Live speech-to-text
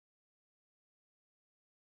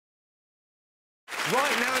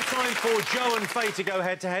Right, now it's time for Joe and Faye to go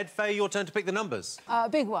head-to-head. Faye, your turn to pick the numbers.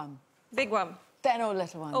 Big one. Big one. Then all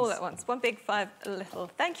little ones. All at once. 1 big, 5 little.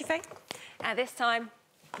 Thank you, Faye. And this time,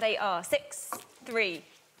 they are 6, 3,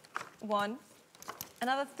 1,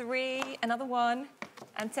 another 3, another 1,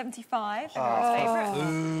 and 75, everyone's favourite.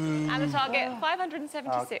 And the target,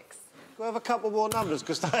 576. We'll have a couple more numbers,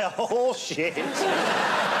 because they are horseshit.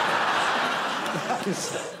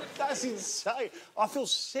 That's insane. I feel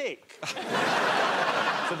sick.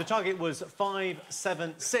 So the target was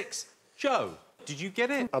 576. Joe, did you get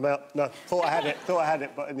it? I'm out. No, thought I had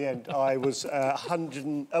it, but in the end, I was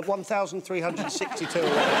 1,362.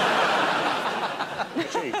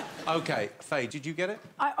 OK, Faye, did you get it?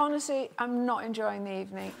 I honestly am not enjoying the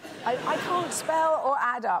evening. I can't spell or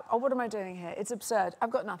add up. Oh, what am I doing here? It's absurd.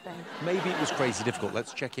 I've got nothing. Maybe it was crazy difficult.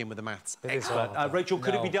 Let's check in with the maths expert. Rachel,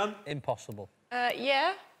 could it be done? Impossible.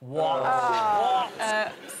 Yeah. What?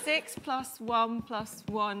 6 plus 1 plus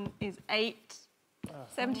 1 is 8.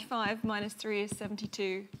 75 minus 3 is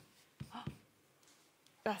 72.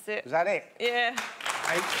 That's it. Is that it? Yeah. 8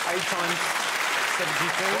 times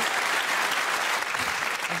 72.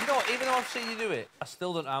 And you know what? Even though I've seen you do it, I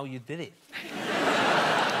still don't know how you did it.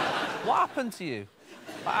 What happened to you?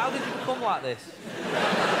 Like, how did you become like this?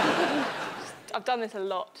 I've done this a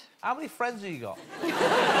lot. How many friends have you got?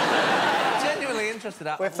 I'm genuinely interested.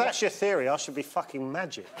 Well, if that's your theory, I should be fucking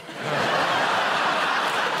magic.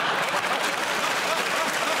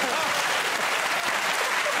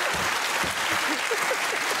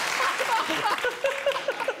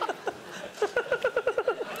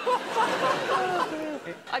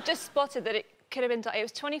 I just spotted that it could have been done. It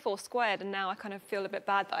was 24 squared, and now I kind of feel a bit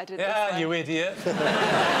bad that I did it this way. you idiot.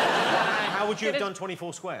 How would you have done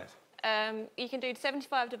 24 squared? You can do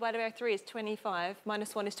 75 divided by 3 is 25,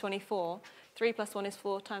 minus 1 is 24, 3 plus 1 is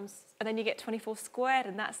 4 times... And then you get 24 squared,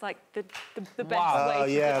 and that's, like, the best way to... Oh,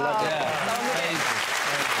 yeah, lovely.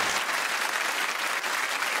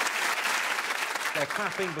 They're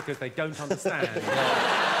clapping because they don't understand.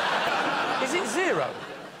 Is it 0?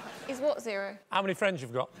 Is what 0? How many friends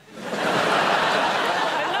you've got? The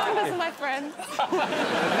numbers are my friends.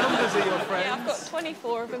 The numbers are your friends? Yeah, I've got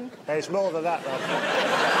 24 of them. It's more than that, though.